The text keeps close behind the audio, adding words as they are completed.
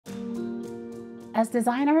As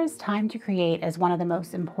designers, time to create is one of the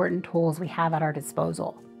most important tools we have at our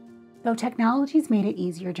disposal. Though technology's made it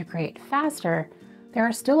easier to create faster, there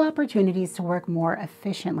are still opportunities to work more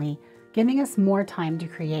efficiently, giving us more time to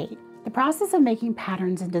create. The process of making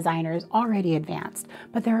patterns in Designer is already advanced,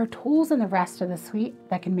 but there are tools in the rest of the suite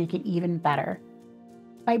that can make it even better.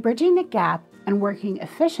 By bridging the gap and working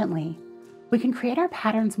efficiently, we can create our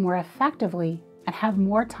patterns more effectively and have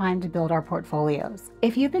more time to build our portfolios.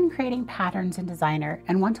 If you've been creating patterns in Designer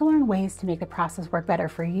and want to learn ways to make the process work better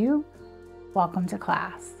for you, welcome to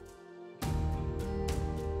class.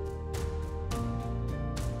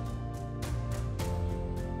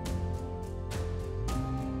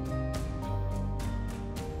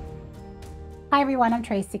 Hi everyone, I'm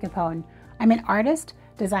Tracey Capone. I'm an artist,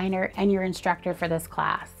 designer, and your instructor for this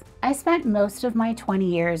class. I spent most of my 20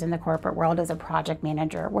 years in the corporate world as a project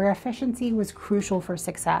manager, where efficiency was crucial for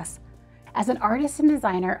success. As an artist and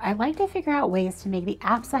designer, I like to figure out ways to make the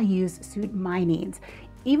apps I use suit my needs,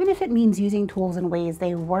 even if it means using tools in ways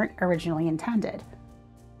they weren't originally intended.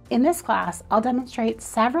 In this class, I'll demonstrate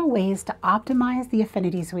several ways to optimize the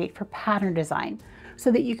Affinity Suite for pattern design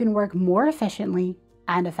so that you can work more efficiently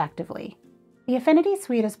and effectively. The Affinity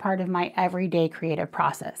Suite is part of my everyday creative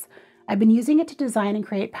process. I've been using it to design and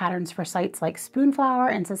create patterns for sites like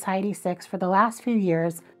Spoonflower and Society6 for the last few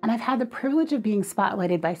years, and I've had the privilege of being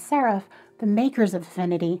spotlighted by Seraph, the makers of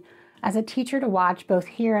Affinity, as a teacher to watch both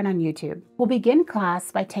here and on YouTube. We'll begin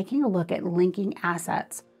class by taking a look at linking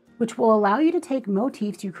assets, which will allow you to take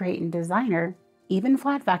motifs you create in Designer, even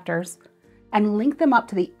flat vectors, and link them up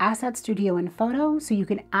to the Asset Studio in Photo so you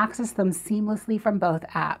can access them seamlessly from both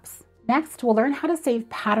apps. Next, we'll learn how to save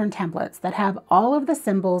pattern templates that have all of the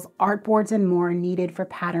symbols, artboards, and more needed for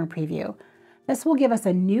pattern preview. This will give us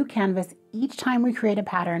a new canvas each time we create a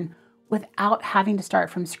pattern without having to start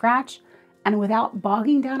from scratch and without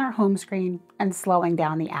bogging down our home screen and slowing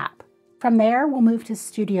down the app. From there, we'll move to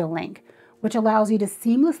Studio Link, which allows you to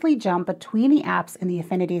seamlessly jump between the apps in the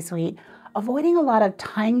Affinity Suite, avoiding a lot of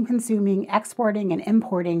time-consuming exporting and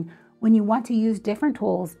importing when you want to use different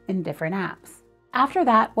tools in different apps. After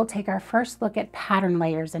that, we'll take our first look at pattern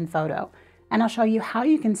layers in Photo, and I'll show you how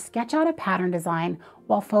you can sketch out a pattern design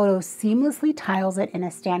while Photo seamlessly tiles it in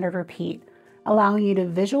a standard repeat, allowing you to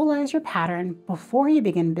visualize your pattern before you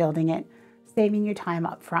begin building it, saving you time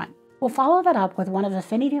up front. We'll follow that up with one of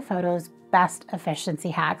Affinity Photo's best efficiency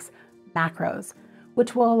hacks, macros,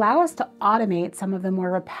 which will allow us to automate some of the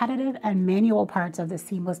more repetitive and manual parts of the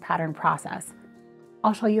seamless pattern process.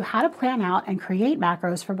 I'll show you how to plan out and create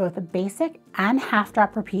macros for both the basic and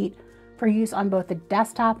half-drop repeat for use on both the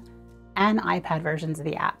desktop and iPad versions of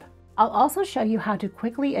the app. I'll also show you how to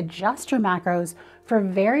quickly adjust your macros for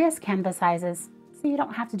various canvas sizes so you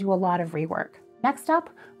don't have to do a lot of rework. Next up,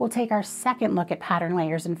 we'll take our second look at pattern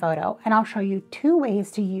layers in Photo, and I'll show you 2 ways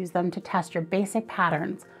to use them to test your basic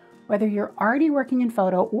patterns, whether you're already working in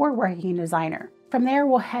Photo or working in Designer. From there,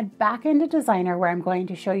 we'll head back into Designer, where I'm going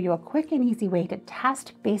to show you a quick and easy way to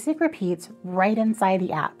test basic repeats right inside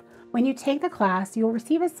the app. When you take the class, you'll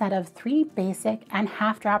receive a set of 3 basic and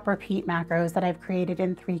half-drop repeat macros that I've created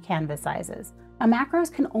in 3 canvas sizes. Now,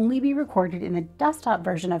 macros can only be recorded in the desktop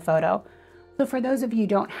version of Photo, so for those of you who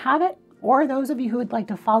don't have it, or those of you who would like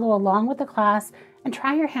to follow along with the class and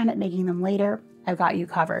try your hand at making them later, I've got you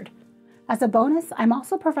covered. As a bonus, I'm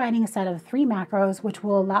also providing a set of 3 macros which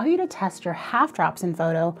will allow you to test your half drops in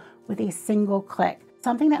Photo with a single click,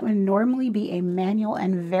 something that would normally be a manual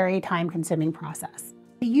and very time-consuming process.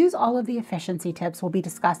 To use all of the efficiency tips we'll be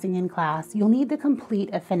discussing in class, you'll need the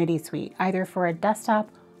complete Affinity Suite, either for a desktop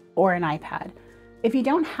or an iPad. If you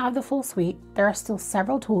don't have the full suite, there are still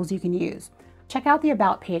several tools you can use. Check out the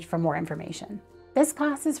About page for more information. This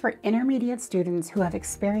class is for intermediate students who have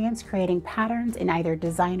experience creating patterns in either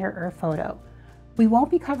Designer or Photo. We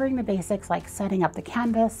won't be covering the basics like setting up the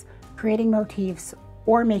canvas, creating motifs,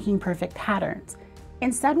 or making perfect patterns.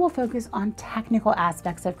 Instead, we'll focus on technical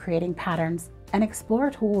aspects of creating patterns and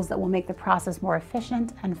explore tools that will make the process more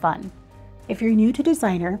efficient and fun. If you're new to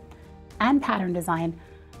Designer and pattern design,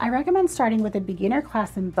 I recommend starting with a beginner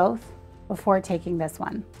class in both before taking this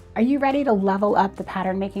one. Are you ready to level up the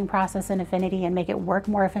pattern making process in Affinity and make it work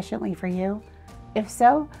more efficiently for you? If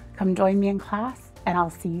so, come join me in class and I'll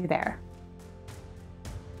see you there.